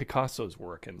like Picasso's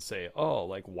work, and say, oh,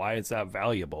 like, why is that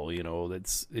valuable? You know,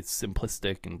 it's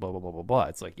simplistic and blah, blah, blah, blah, blah.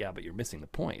 It's like, yeah, but you're missing the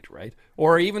point, right?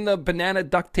 Or even the banana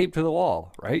duct tape to the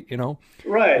wall, right? You know,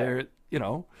 right. You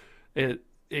know,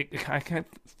 I kind of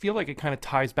feel like it kind of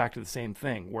ties back to the same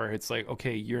thing, where it's like,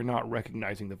 okay, you're not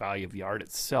recognizing the value of the art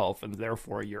itself, and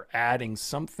therefore you're adding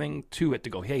something to it to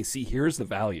go, hey, see, here's the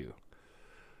value,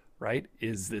 right?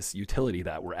 Is this utility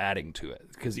that we're adding to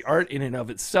it? Because the art in and of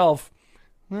itself,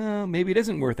 well, maybe it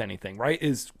isn't worth anything, right?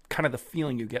 Is kind of the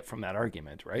feeling you get from that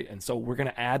argument, right? And so we're going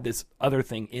to add this other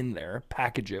thing in there,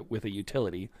 package it with a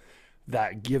utility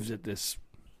that gives it this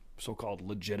so-called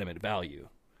legitimate value.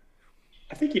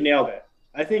 I think you nailed it.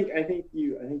 I think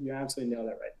you absolutely nailed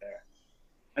it right there.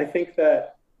 I think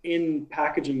that in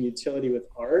packaging utility with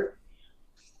art,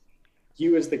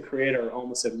 you as the creator are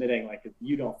almost admitting like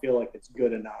you don't feel like it's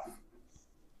good enough.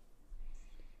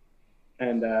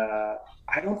 And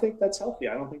I don't think that's healthy.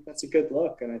 I don't think that's a good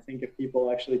look. And I think if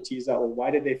people actually tease out, well,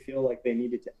 why did they feel like they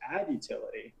needed to add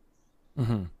utility?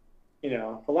 You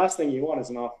know, the last thing you want is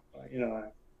an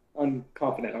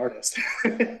unconfident artist.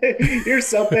 Here's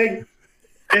something.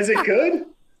 Is it good?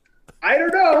 I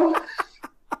don't know.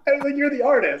 I think you're the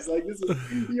artist. Like, this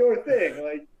is your thing.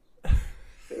 Like,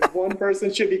 if one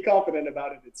person should be confident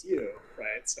about it, it's you,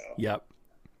 right? So. Yep.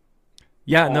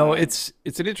 Yeah. No, it's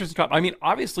an interesting topic. I mean,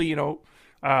 obviously, you know,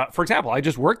 for example, I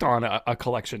just worked on a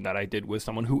collection that I did with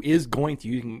someone who is going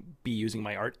to be using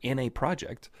my art in a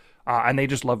project, and they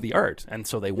just love the art, and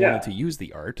so they wanted to use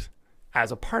the art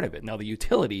as a part of it. Now, the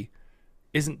utility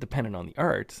isn't dependent on the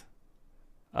art,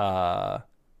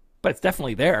 but it's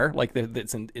definitely there. Like,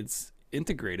 it's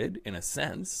integrated in a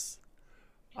sense.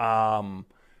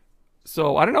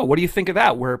 So I don't know. What do you think of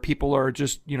that? Where people are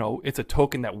just, you know, it's a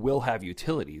token that will have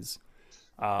utilities,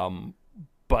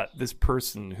 but this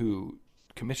person who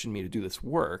commissioned me to do this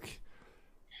work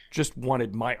just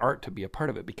wanted my art to be a part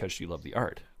of it because she loved the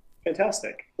art.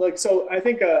 Fantastic. Like, so I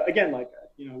think again, like,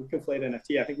 you know, we conflate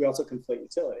NFT. I think we also conflate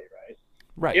utility, right?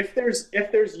 Right. If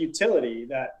there's utility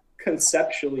that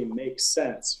conceptually makes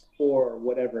sense for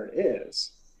whatever it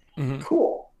is,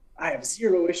 cool. I have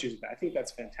zero issues with that. I think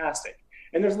that's fantastic.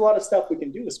 And there's a lot of stuff we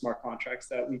can do with smart contracts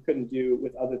that we couldn't do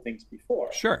with other things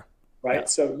before. Sure. right?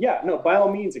 So yeah, no, by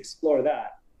all means, explore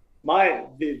that.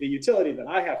 The utility that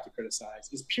I have to criticize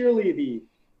is purely the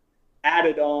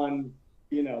added on,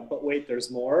 but wait, there's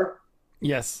more.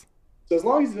 Yes. So as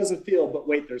long as it doesn't feel, but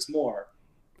wait, there's more,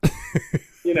 I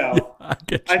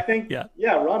think,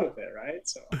 run with it, right?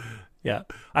 So yeah,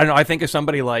 I don't know. I think of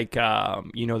somebody like,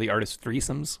 the artist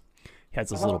Threesomes. He has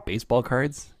those little baseball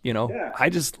cards, Yeah. I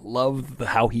just love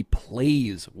how he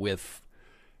plays with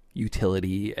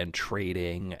utility and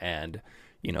trading and,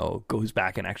 goes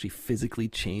back and actually physically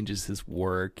changes his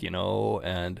work,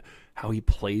 and how he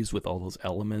plays with all those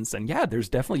elements. And yeah, there's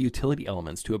definitely utility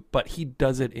elements to it, but he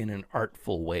does it in an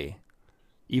artful way.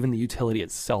 Even the utility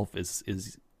itself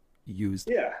is used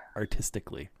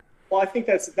artistically. Well, I think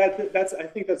that's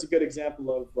a good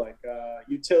example of like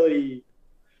utility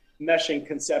meshing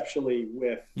conceptually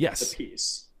with the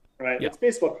piece, right? Yeah. It's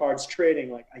baseball cards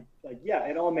trading.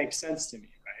 It all makes sense to me,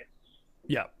 right?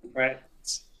 Yeah. Right.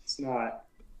 It's not.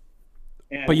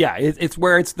 But yeah, it's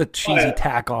where it's the cheesy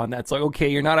tack on that's like, okay,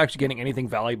 you're not actually getting anything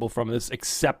valuable from this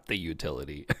except the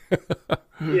utility.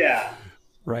 Yeah.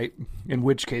 Right. In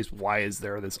which case, why is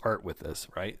there this art with this,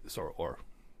 right? So, or,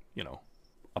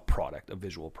 a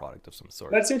visual product of some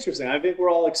sort. That's interesting. I think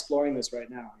we're all exploring this right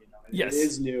now. Yes. It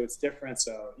is new. It's different.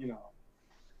 So,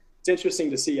 it's interesting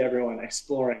to see everyone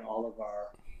exploring all of our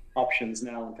options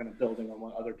now and kind of building on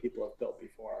what other people have built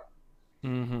before.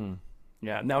 Mm-hmm.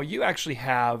 Yeah. Now you actually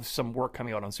have some work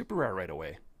coming out on Super Rare right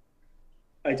away.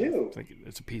 I do. I think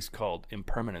it's a piece called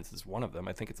Impermanence is one of them.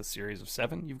 I think it's a series of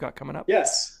 7 you've got coming up.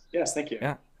 Yes. Thank you.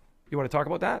 Yeah. You want to talk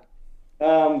about that?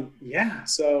 Yeah.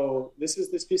 So this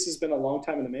piece has been a long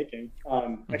time in the making.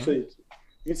 Actually,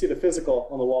 you can see the physical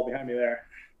on the wall behind me there.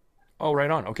 Oh, right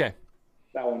on. Okay.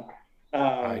 That one.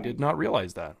 I did not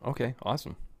realize that. Okay.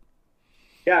 Awesome.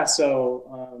 Yeah.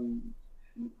 So,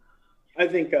 I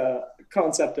think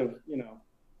concept of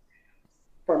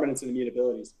permanence and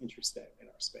immutability is interesting in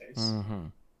our space,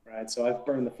 right? So I've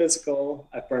burned the physical,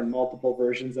 I've burned multiple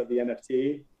versions of the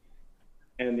NFT,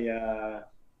 and the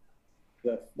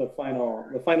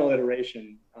final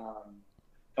iteration.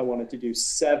 I wanted to do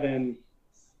 7.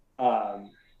 I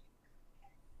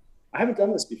haven't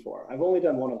done this before. I've only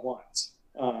done one-of-ones,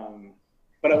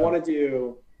 but I want to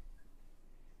do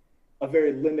a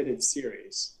very limited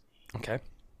series. Okay.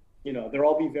 They'll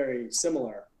all be very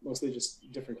similar, mostly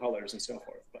just different colors and so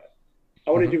forth. But I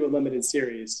want to do a limited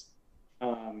series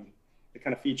that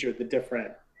kind of feature the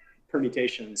different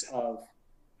permutations of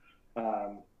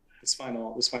this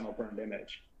final burned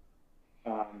image,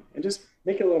 and just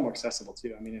make it a little more accessible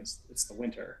too. I mean, it's the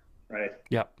winter, right?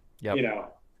 Yep.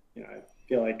 I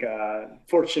feel like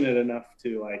fortunate enough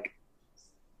to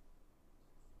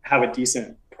have a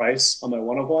decent price on my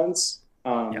one-of-ones,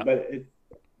 but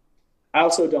I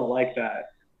also don't like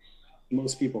that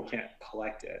most people can't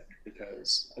collect it,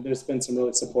 because there's been some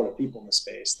really supportive people in the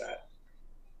space that,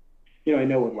 I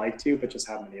know would like to, but just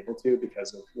haven't been able to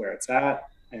because of where it's at.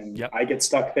 And I get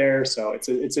stuck there. So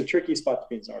it's a tricky spot to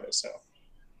be an artist.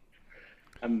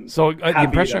 So the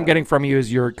impression I'm getting from you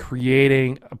is you're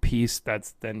creating a piece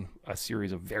that's then a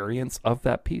series of variants of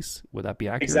that piece. Would that be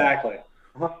accurate? Exactly.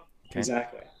 Okay.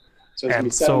 Exactly. So it's going to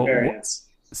be 7 variants.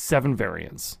 7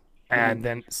 variants. And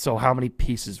then, so how many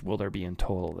pieces will there be in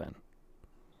total then?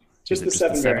 Just the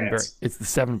 7 variants. It's the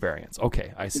 7 variants.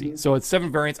 Okay, I see. So it's 7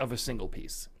 variants of a single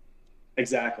piece.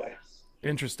 Exactly.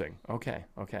 Interesting. Okay.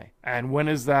 And when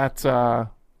is that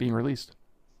being released?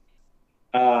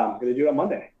 I'm going to do it on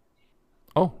Monday.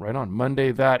 Oh, right on.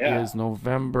 Monday, that is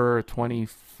November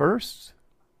 21st? Is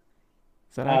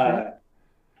that accurate?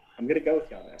 I'm going to go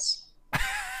with you on this.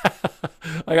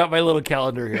 I got my little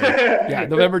calendar here. Yeah,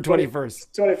 November 21st.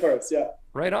 21st, yeah.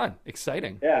 Right on.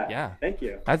 Exciting. Yeah. Thank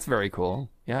you. That's very cool.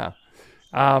 Yeah.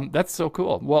 That's so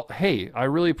cool. Well, hey, I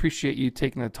really appreciate you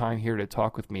taking the time here to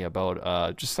talk with me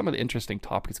about just some of the interesting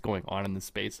topics going on in the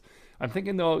space. I'm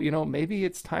thinking, though, maybe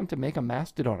it's time to make a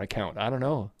Mastodon account. I don't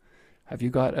know. Have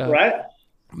you got a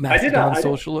Mastodon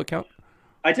social account?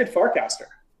 I did Farcaster.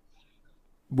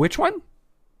 Which one?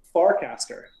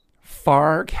 Farcaster.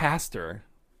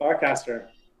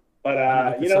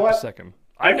 But you know what? Second.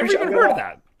 I've never even heard of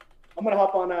that. I'm gonna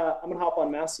hop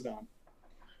on Mastodon.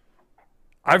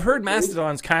 I've heard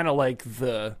Mastodon's kind of like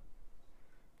the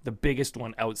biggest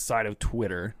one outside of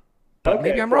Twitter, but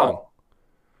maybe I'm wrong.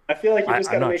 I feel like you just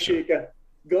gotta make sure you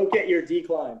go get your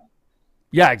decline.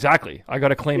 Yeah, exactly. I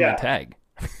gotta claim my tag.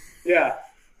 Yeah,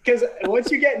 because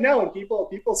once you get known, people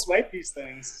swipe these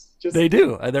things. They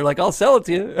do. And they're like, I'll sell it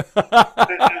to you.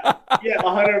 Yeah,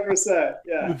 100%.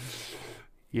 Yeah.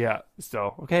 Yeah.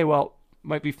 So, okay, well,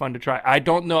 might be fun to try. I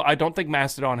don't know. I don't think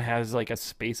Mastodon has like a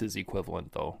Spaces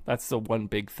equivalent, though. That's the one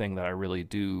big thing that I really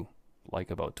do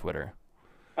like about Twitter.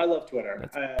 I love Twitter.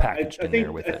 That's packaged in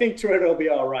there with I it. think Twitter will be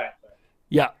all right. But,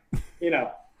 Yeah. you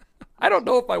know. I don't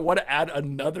know if I want to add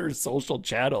another social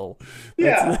channel.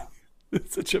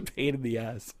 It's such a pain in the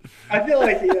ass. I feel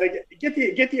like get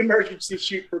the emergency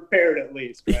chute prepared at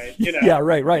least, right? You know. Yeah,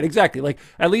 right, exactly. Like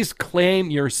at least claim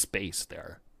your space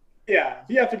there. Yeah, if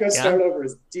you have to go start over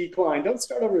as Decline, don't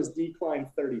start over as Decline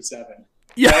 37.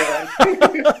 Yeah.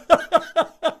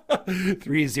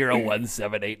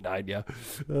 301789. Yeah.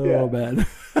 Oh man.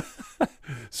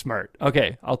 Smart.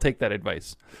 Okay, I'll take that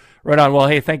advice. Right on. Well,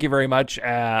 hey, thank you very much.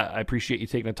 I appreciate you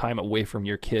taking the time away from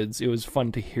your kids. It was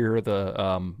fun to hear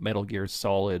the Metal Gear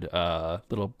Solid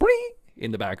little bring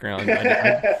in the background.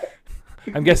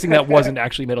 I'm guessing that wasn't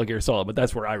actually Metal Gear Solid, but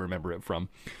that's where I remember it from.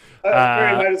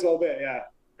 Might as well be, yeah.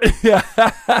 Yeah.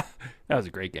 That was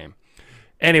a great game.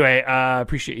 Anyway,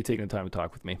 appreciate you taking the time to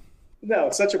talk with me. No,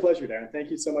 it's such a pleasure, Darren. Thank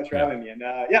you so much for having me. And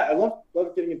I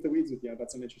love getting into the weeds with you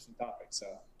about some interesting topics. So,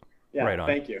 yeah, right on.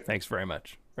 Thank you. Thanks very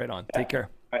much. Right on. Take care.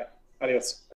 All right.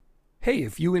 Adios. Hey,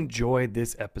 if you enjoyed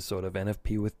this episode of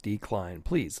NFP with Decline,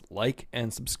 please like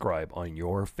and subscribe on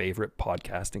your favorite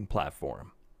podcasting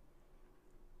platform.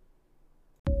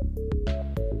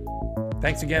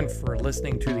 Thanks again for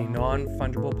listening to the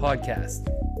Non-Fungible Podcast.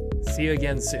 See you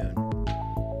again soon.